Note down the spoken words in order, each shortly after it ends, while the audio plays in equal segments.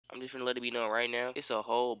I'm just gonna let it be known right now. It's a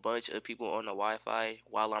whole bunch of people on the Wi-Fi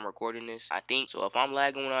while I'm recording this. I think so. If I'm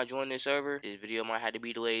lagging when I join this server, this video might have to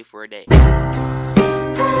be delayed for a day.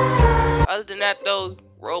 Other than that though,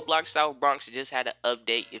 Roblox South Bronx just had an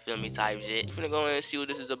update, you feel me, type shit. You finna go in and see what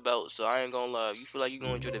this is about, so I ain't gonna lie. If you feel like you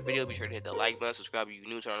gonna enjoy the video, be sure to hit the like button, subscribe if you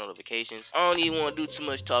new, turn on notifications. I don't even wanna do too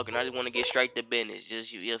much talking, I just wanna get straight to business.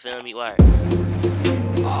 Just, you feel me? Why?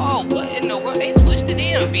 Oh, what in the world? They switched the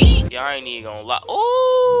damn beat? Yeah, I ain't even gonna lie.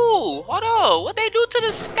 Oh, hold on. What they do to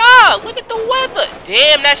the sky? Look at the weather.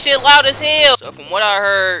 Damn, that shit loud as hell. So from what I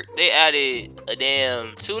heard, they added a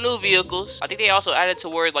damn 2 new vehicles. I think they also added to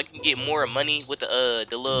where like you can get more money with the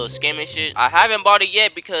little scamming shit. I haven't bought it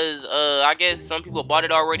yet because I guess some people bought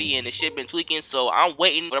it already and the shit been tweaking. So I'm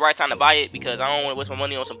waiting for the right time to buy it because I don't want to waste my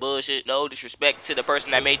money on some bullshit. No disrespect to the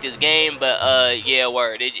person that made this game, but yeah,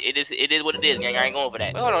 word. It is what it is, gang. I ain't going for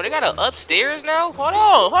that. Wait, hold on, they got an upstairs now? Hold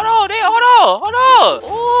on.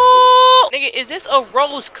 Ooh, nigga, is this a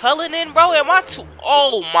Rose Cullinan, bro? Am I too?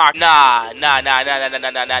 Oh my, nah.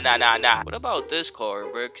 What about this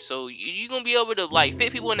car, bro? So you gonna be able to like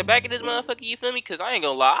fit people in the back of this motherfucker? You feel me? Cause I ain't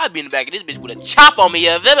gonna lie, I'd be in the back of this bitch with a chop on me.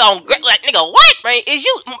 You feel me? Like nigga, what? Man, is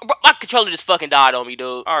you? My controller just fucking died on me,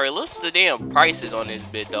 dude. All right, let's the damn prices on this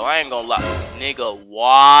bitch though. I ain't gonna lie, nigga,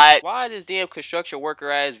 what? Why is this damn construction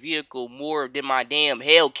worker ass vehicle more than my damn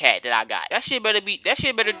Hellcat that I got? That shit better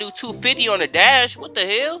do 250 on the dash. What the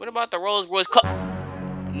hell? What about the Rolls Royce Cup?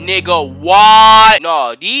 Nigga, what?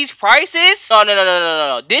 No, these prices?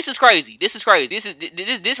 No. This is crazy. This right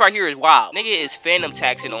here is wild. Nigga is phantom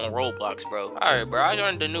taxing on Roblox, bro. Alright, bro. I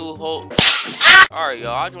joined the new whole... Alright,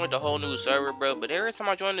 y'all. I joined the whole new server, bro. But every time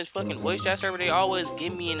I join this fucking voice chat server, they always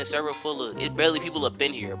get me in a server full of... It's barely people up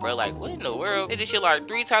in here, bro. Like, what in the world? They did shit like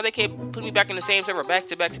 3 times. They kept putting me back in the same server back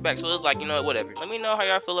to back. So it's like, you know what, whatever. Let me know how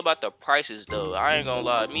y'all feel about the prices, though. I ain't gonna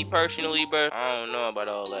lie. Me personally, bro, I don't know about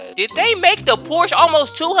all that. Did they make the Porsche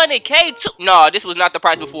almost 200K too? No, this was not the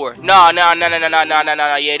price before. No.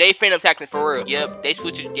 Yeah, they phantom taxing for real. Yep, they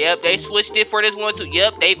switched it. Yep, they switched it for this one too.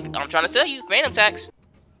 Yep, I'm trying to tell you, phantom tax.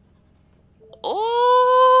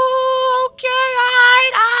 Oh, okay,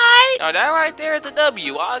 alright. Now that right there is a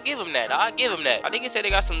W. I'll give him that. I think it said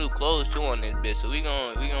they got some new clothes too on this bitch, so we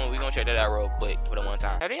gonna check that out real quick for the one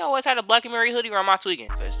time. Have they always had a Black and Mary hoodie, or am I tweaking?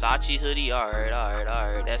 Versace hoodie. Alright.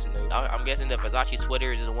 That's new. I'm guessing the Versace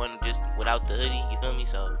sweater is the one just without the hoodie. You feel me?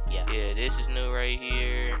 So yeah, this is new right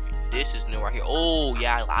here. This is new right here. Oh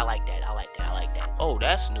yeah, I like that. Oh,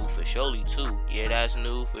 that's new for surely too. Yeah, that's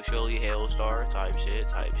new for surely. Hellstar type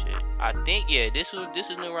shit. I think yeah, this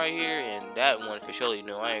is new right here, and that one for surely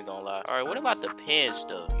new. I ain't gonna lie. All right, what about the pen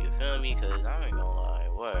stuff? You feel me? Cause I ain't gonna lie.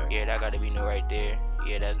 What? Yeah, that gotta be new right there.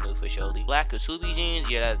 Yeah, that's new for surely. Black Kasubi jeans.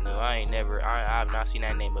 Yeah, that's new. I've not seen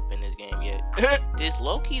that name up in this game yet. This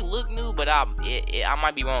low key look new, but I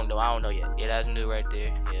might be wrong though. I don't know yet. Yeah, that's new right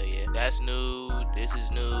there. Hell yeah, that's new. This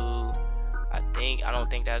is new. I don't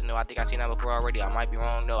think that's new. I think I seen that before already. I might be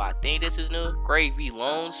wrong though. I think this is new. Gravy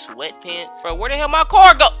Loan sweatpants. Bro, where the hell my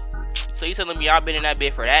car go? So you telling me y'all been in that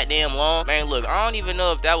bit for that damn long? Man, look, I don't even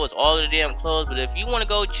know if that was all of the damn clothes, but if you want to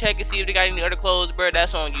go check and see if they got any other clothes, bro,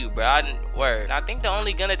 that's on you, bro. I didn't word. I think the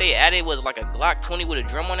only gun that they added was like a Glock 20 with a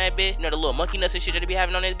drum on that bit. You know, the little monkey nuts and shit that they be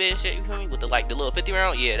having on this bit, shit. You feel me? With the little 50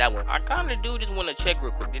 round. Yeah, that one. I kind of do just want to check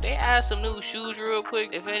real quick. Did they add some new shoes real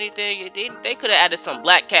quick? If anything, they could have added some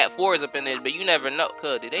Black Cat 4s up in this, but you never know.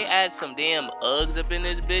 Cause did they add some damn Uggs up in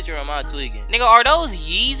this bitch, or am I tweaking? Nigga, are those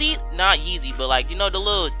Yeezy? Not Yeezy, but like, you know, the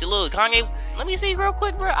little Kanye. Let me see real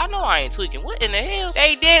quick, bro. I know I ain't tweaking. What in the hell?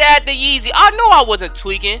 They did add the Yeezy. I know I wasn't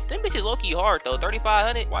tweaking. Them bitches low-key hard, though.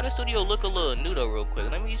 3,500. Why the studio look a little new, though, real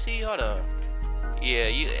quick? Let me see. Hold on. Yeah,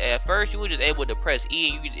 at first, you were just able to press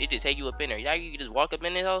E, and it just take you up in there. Yeah, you just walk up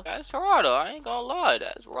in there, though. That's raw, though. I ain't gonna lie.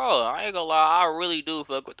 That's raw. I ain't gonna lie. I really do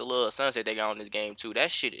fuck with the little sunset they got on this game, too.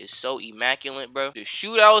 That shit is so immaculate, bro. The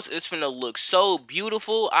shootouts is finna look so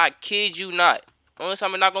beautiful. I kid you not. Only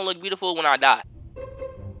time it's not gonna look beautiful when I die.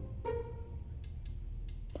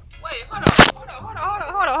 Wait, hold on.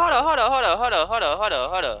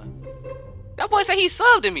 That boy said he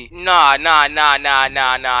subbed to me. Nah,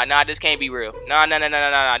 this can't be real. Nah,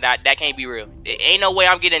 that can't be real. There ain't no way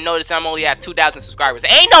I'm getting noticed. I'm only at 2,000 subscribers.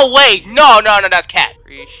 Ain't no way. No, that's cap.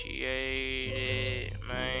 Appreciate it,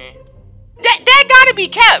 man. That gotta be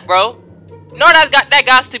cap, bro. No, that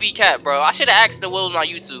got to be cap, bro. I should have asked the what was my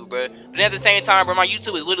YouTube, bro. But at the same time, bro, my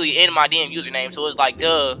YouTube is literally in my damn username, so it's like,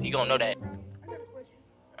 duh, you gonna know that.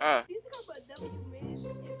 Do you think I'm a W, man?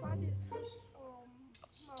 If I just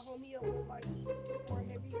my homie up with like 4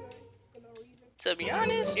 heavy guns for no reason? To be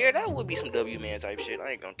honest, yeah, that would be some W man type shit.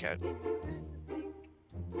 I ain't gonna cap.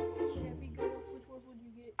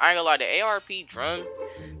 I ain't gonna lie, the ARP drum,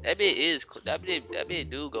 that bit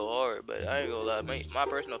do go hard, but I ain't gonna lie, my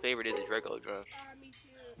personal favorite is the Draco drum.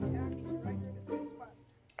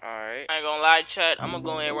 Alright. I ain't gonna lie, chat. I'm gonna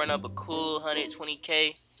go ahead and run up a cool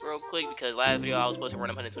 120k real quick because last video I was supposed to run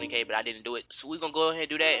up 120k, but I didn't do it. So we're gonna go ahead and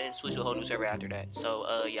do that and switch to a whole new server after that.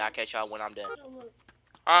 So, yeah, I'll catch y'all when I'm done.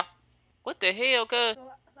 Huh? What the hell, cuz?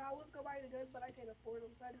 So I was gonna buy the guns, but I can't afford them,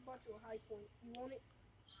 so I just bought you a high point. You want it?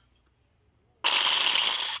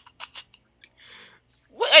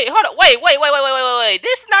 Hey, hold on. Wait.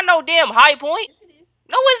 This is not no damn high point. Yes, it is.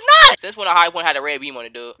 No, it's not. Since when a high point had a red beam on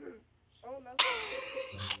it, dude? Oh, no.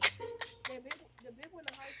 the big one,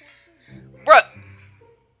 the high point, too. Bruh,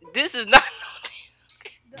 this is not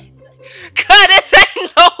God, this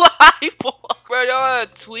ain't no high point. Bro, y'all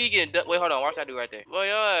tweaking. Wait, hold on. Watch what I do right there. Boy,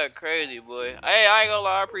 y'all crazy, boy. Hey, I ain't gonna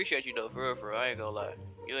lie. I appreciate you, though. For real. I ain't gonna lie.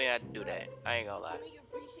 You ain't have to do that. I ain't gonna lie.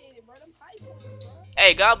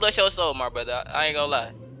 Hey, God bless your soul, my brother. I ain't gonna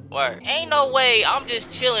lie. Word. Ain't no way I'm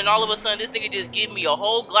just chilling. All of a sudden, this nigga just give me a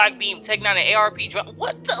whole Glock beam, taking down an ARP drum.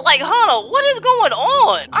 What the? Like, hold on. What is going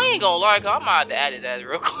on? I ain't gonna lie, cause I'm gonna have to add his ass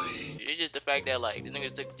real quick. It's just the fact that, like, this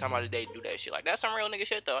nigga took the time out of the day to do that shit. Like, that's some real nigga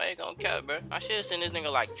shit, though. I ain't gonna cap, bro. I should send this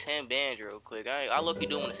nigga, like, 10 bands real quick. I low-key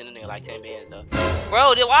do want to send this nigga, like, 10 bands, though.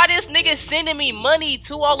 Bro, why this nigga sending me money,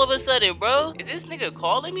 too, all of a sudden, bro? Is this nigga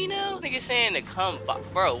calling me now? This nigga saying to come by.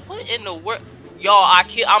 Bro, what in the world? Y'all,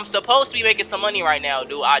 I'm supposed to be making some money right now,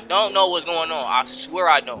 dude. I don't know what's going on. I swear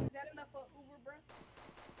I don't. Is that enough for Uber,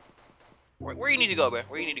 bro? Where you need to go, bro?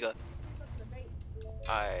 Where you need to go?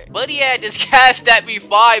 Alright. Buddy had just cashed at me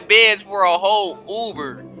 5 bands for a whole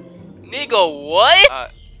Uber. Nigga,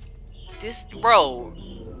 what? This, bro.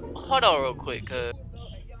 Hold on real quick, cuz.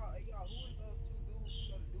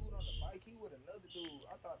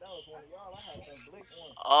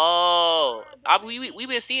 Oh, we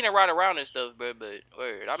been seeing it right around and stuff, bro. But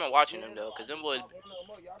word, I've been watching them though, cause them boys.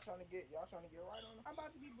 Y'all trying to get right on them. I'm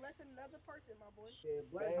about to be blessing another person, my boy.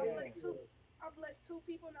 I blessed 2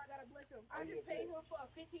 people, and I gotta bless him. I just paid him for a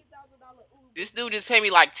 $15,000 Uber. This dude just paid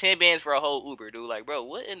me like 10 bands for a whole Uber, dude. Like, bro,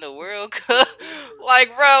 what in the world?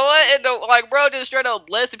 Like, bro, what in the bro, just straight up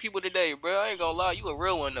blessing people today, bro. I ain't gonna lie, you a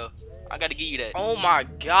real one though. I gotta give you that. Oh my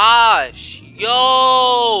gosh,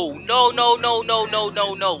 yo, no.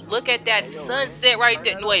 Look at that sunset right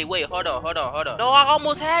there. Wait, hold on. No, I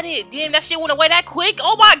almost had it. Damn, that shit went away that quick.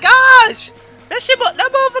 Oh my gosh, that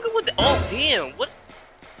motherfucker was. Oh damn, what?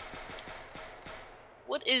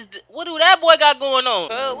 What do that boy got going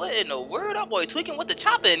on? What in the world? That boy tweaking with the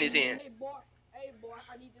chopper in his hand. Hey boy,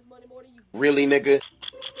 I need this money more than you. Really, nigga?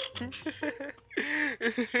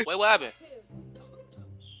 Wait, what happened?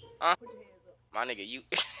 Huh? Put your hands up. My nigga, you...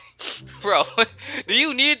 Bro, do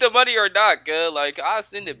you need the money or not, girl? Like, I'll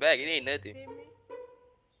send it back. It ain't nothing. Send me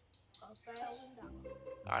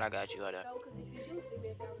 $1,000. Alright, I got you. Hold on. No, because if you do send me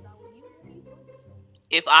 $1,000, you will be punished.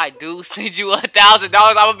 If I do send you $1,000,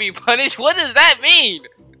 I'm gonna be punished? What does that mean?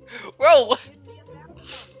 Bro, what? Send me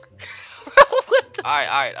 $1,000. Bro, what the...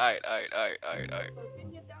 Alright. So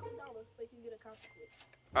send me $1,000 so you can get a consequence.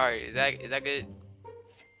 Alright, is that good?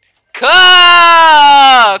 Come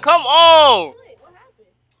on! What happened?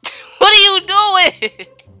 What are you doing?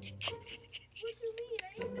 What you mean? I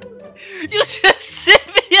ain't doing nothing. You just sent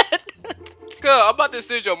me a... I'm about to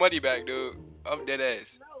send your money back, dude. I'm dead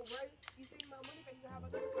ass. No, bro. You send my money back, you have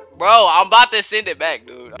another consequence. Bro, I'm about to send it back,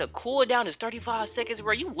 dude. The cooldown is 35 seconds,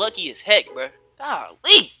 bro. You lucky as heck, bro.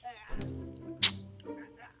 Golly.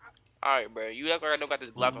 Alright, bro. You act like I don't got this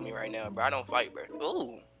block on me right now, bro. I don't fight, bro.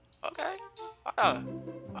 Ooh. Okay. Hold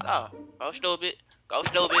on. Go stupid. Bro,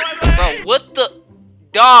 what the...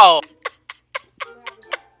 Dog.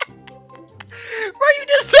 Bro, you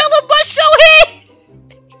just fell and bust your head.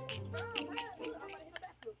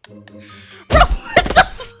 Bro, what the...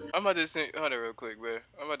 I'm about to send... Hold on real quick, bro.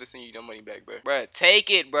 I'm about to send you the money back, bro. Bro,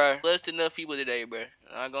 take it, bro. Blessed enough people today, bro.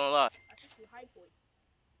 I'm not gonna lie. I took you high points.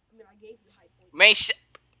 I gave you high points. Man,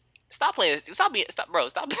 stop playing. Stop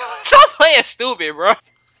playing stupid, bro.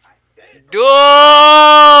 Dude,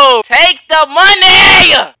 take the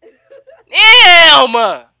money.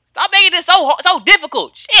 Damn. Stop making this so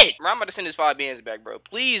difficult. Shit. Bro, I'm about to send this 5 bands back, bro.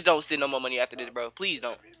 Please don't send no more money after this, bro. Please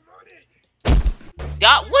don't.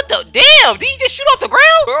 God, what the damn? Did he just shoot off the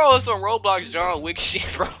ground? Bro, it's some Roblox John Wick shit,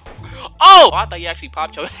 bro. Oh, I thought you actually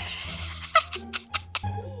popped your.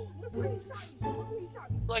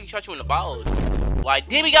 Like he shot you in the balls. Like,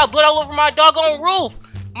 damn, he got blood all over my doggone roof.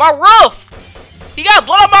 My roof. He got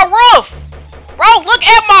blood on my roof. Bro, look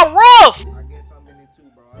at my roof. I guess I'm in it too,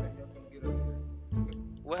 bro. I didn't help him get up here.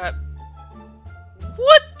 What happened?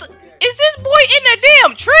 What the? Is this boy in the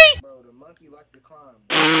damn tree? Bro, the monkey like to climb.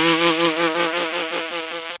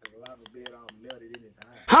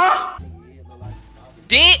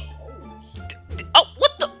 Damn. Oh,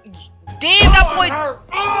 what the? Damn, that boy.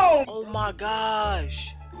 Oh my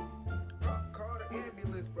gosh. Call the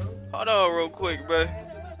ambulance, bro. Hold on real quick, bro.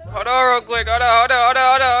 Hold on real quick. Hold on. Where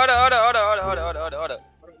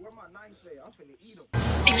my knife at? I'm finna eat him.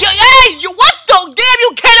 Hey, you what the? Damn,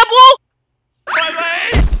 you cannibal!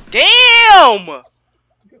 Damn!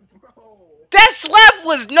 That slap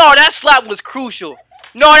was crucial.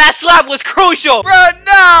 No, that slap was crucial. Bro,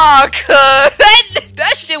 nah, cuz.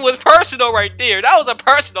 That shit was personal right there. That was a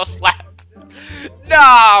personal slap.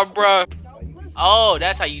 Nah, bro. Oh,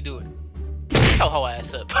 that's how you do it. Get your whole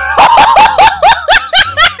ass up. Hey,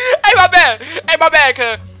 my bad. Hey, my bad,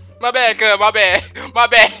 cuz. My bad, cuz. My bad.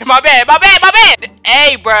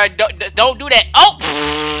 Hey, bro, don't do that. Oh!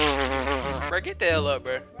 Bro, get the hell up,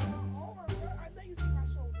 bro.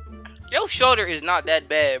 Your shoulder is not that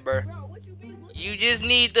bad, bro. You just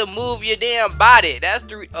need to move your damn body. That's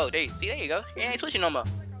the oh, there you go. You ain't switching no more.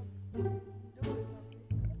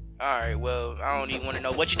 Alright, well, I don't even want to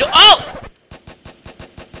know what you do. Oh!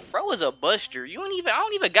 Bro was a buster. I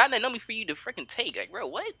don't even got nothing on me for you to freaking take. Like, bro,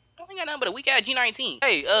 what? I don't got nothing but a weak ass G19.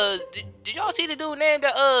 Hey, did y'all see the dude named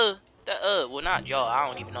well, not y'all. I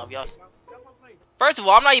don't even know if y'all. First of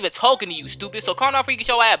all, I'm not even talking to you, stupid. So calm down before you get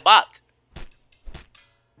your ass bopped.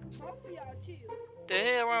 The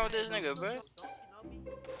hell wrong with this nigga, bro?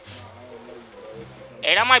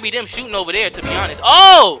 Hey, that might be them shooting over there, to be honest.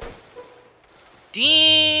 Oh!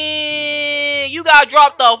 Damn! You got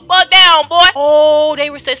dropped the fuck down, boy! Oh, they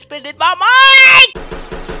were suspended my mind!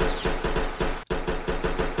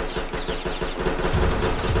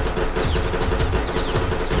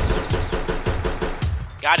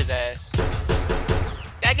 Got his ass.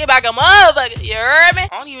 Gotta get back a motherfucker, you heard me?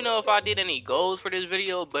 I don't even know if I did any goals for this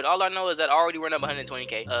video, but all I know is that I already ran up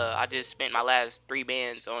 120K. I just spent my last 3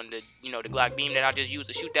 bands on the, the Glock beam that I just used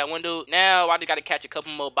to shoot that one dude. Now I just gotta catch a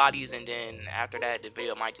couple more bodies, and then after that, the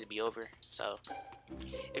video might just be over. So,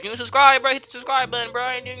 if you ain't subscribed, bro, hit the subscribe button, bro.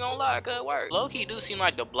 I ain't even gonna lie, good work. Low-key do seem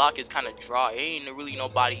like the block is kind of dry. Ain't really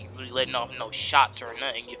nobody really letting off no shots or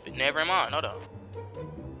nothing. Never mind, hold on.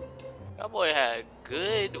 That boy had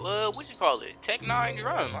good, what you call it? Tech 9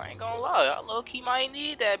 drum. I ain't gonna lie. I low-key might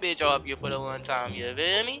need that bitch off you for the one time, you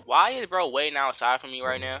feel me? Why is bro waiting outside for me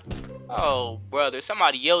right now? Oh, brother,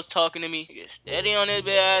 somebody else talking to me. Get steady on this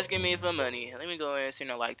bit asking me for money. Let me go ahead and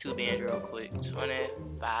send her like 2 bands real quick.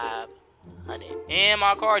 2500. And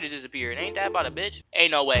my card just disappeared. Ain't that about a bitch?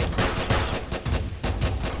 Ain't no way.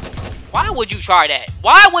 Why would you try that?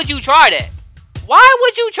 Why would you try that? Why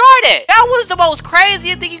would you try that? That was the most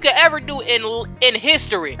craziest thing you could ever do in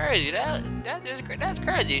history. Crazy. That's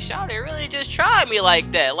crazy. Shawty really just tried me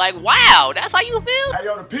like that. Like, wow. That's how you feel? Hey,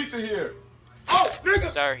 yo, the pizza here. Oh,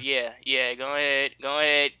 nigga. Sir, yeah. Go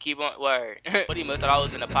ahead. Keep on. Word. But he must thought I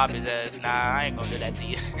was gonna pop his ass. Nah, I ain't gonna do that to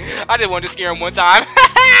you. I just wanted to scare him one time.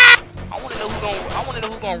 I wanna know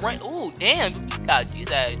who gonna run. Ooh, damn. You got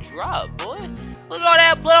that drop, boy. Look at all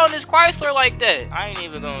that blood on this Chrysler like that. I ain't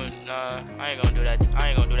even gonna, nah, I ain't gonna do that. I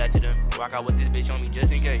ain't gonna do that to them. Rock out with this bitch on me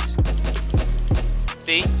just in case.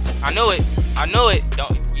 See? I knew it.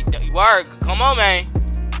 Don't work. Come on, man.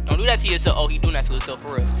 Don't do that to yourself. Oh, he doing that to himself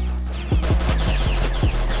for real.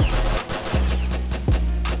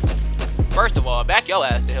 First of all, back your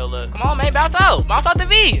ass the hell up. Come on, man. Bounce out. Bounce out the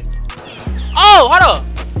V. Oh, hold up.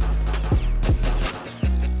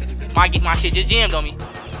 My shit just jammed on me.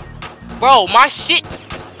 Bro, my shit.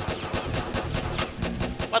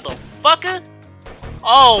 Motherfucker.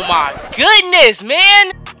 Oh my goodness,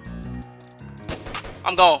 man.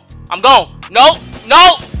 I'm gone. No.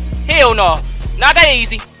 Hell no. Not that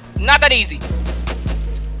easy.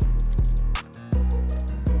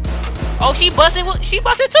 Oh, she busted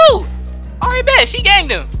too. Alright, bet. She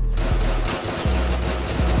ganged him.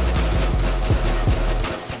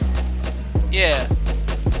 Yeah.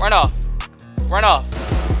 Run off.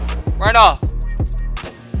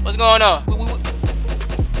 What's going on?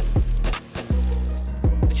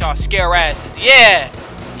 Let y'all scare asses. Yeah.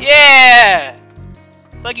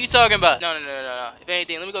 Fuck you talking about? No. If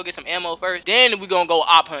anything, let me go get some ammo first. Then we gonna go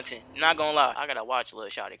op hunting. Not gonna lie. I gotta watch Lil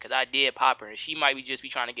Shawty, because I did pop her, and she might be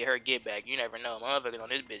trying to get her get back. You never know. Motherfuckers on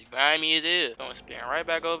this bitch grimy as is. Gonna spin right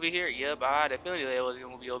back over here. Yep, I had a feeling that was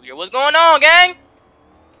gonna be over here. What's going on, gang?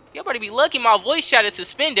 Y'all better be lucky my voice chat is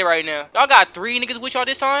suspended right now. Y'all got 3 niggas with y'all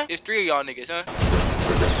this time? There's 3 of y'all niggas, huh?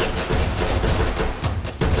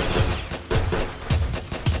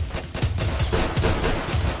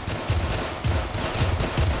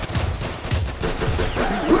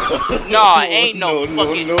 Nah, ain't no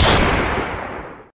fucking...